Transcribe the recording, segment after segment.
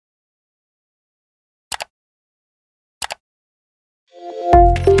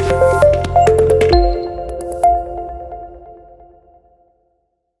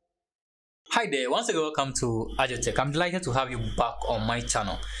Hi there, once again welcome to AdjoTech. I'm delighted to have you back on my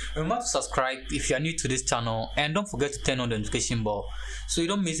channel. Remember to subscribe if you are new to this channel, and don't forget to turn on the notification bell so you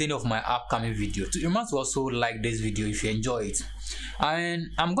don't miss any of my upcoming videos. Remember to also like this video if you enjoy it. And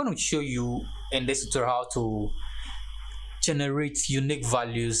I'm going to show you in this tutorial how to generate unique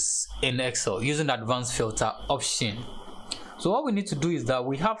values in Excel using the advanced filter option. So what we need to do is that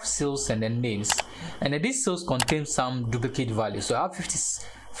we have cells and then names, and then these cells contain some duplicate values. So I have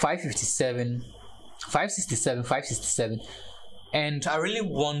 557, 567, 567, and I really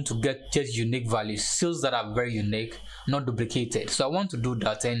want to get just unique values, cells that are very unique, not duplicated. So I want to do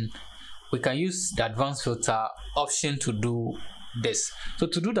that, and we can use the advanced filter option to do this. So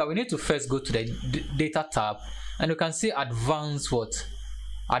to do that, we need to first go to the data tab, and you can see advanced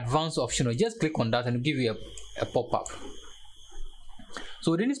option. Just click on that and it'll give you a pop-up.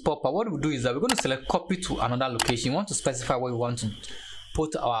 So within this pop-up, what we do is that we're going to select copy to another location. We want to specify where we want to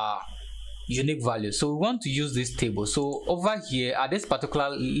put our unique value. So we want to use this table. So over here at this particular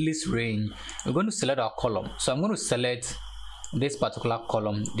list range, we're going to select our column. So I'm going to select this particular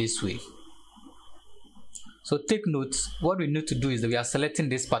column this way. So take note, what we need to do is that we are selecting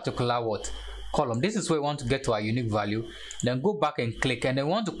this particular column. This is where we want to get to our unique value. Then go back and click, and then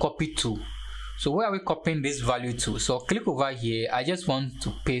we want to copy to. So where are we copying this value to? So click over here. I just want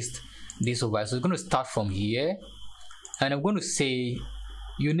to paste this over. So it's going to start from here, and I'm going to say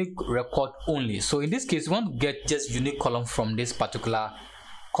unique record only. So in this case, we want to get just unique column from this particular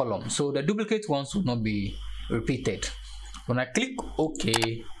column. So the duplicate ones will not be repeated. When I click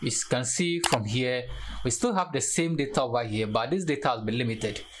OK, you can see from here we still have the same data over here, but this data has been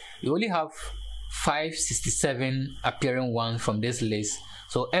limited. You only have 567 appearing ones from this list.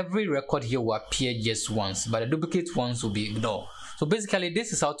 So every record here will appear just once, but the duplicate ones will be ignored. So basically,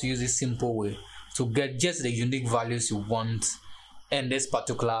 this is how to use this simple way to get just the unique values you want in this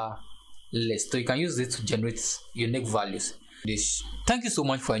particular list. So you can use it to generate unique values. Thank you so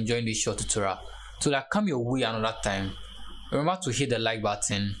much for enjoying this short tutorial. Till I come your way another time, remember to hit the like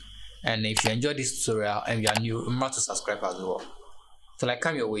button, and if you enjoyed this tutorial and you are new, remember to subscribe as well. Till I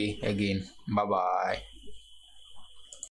come your way again. Bye bye.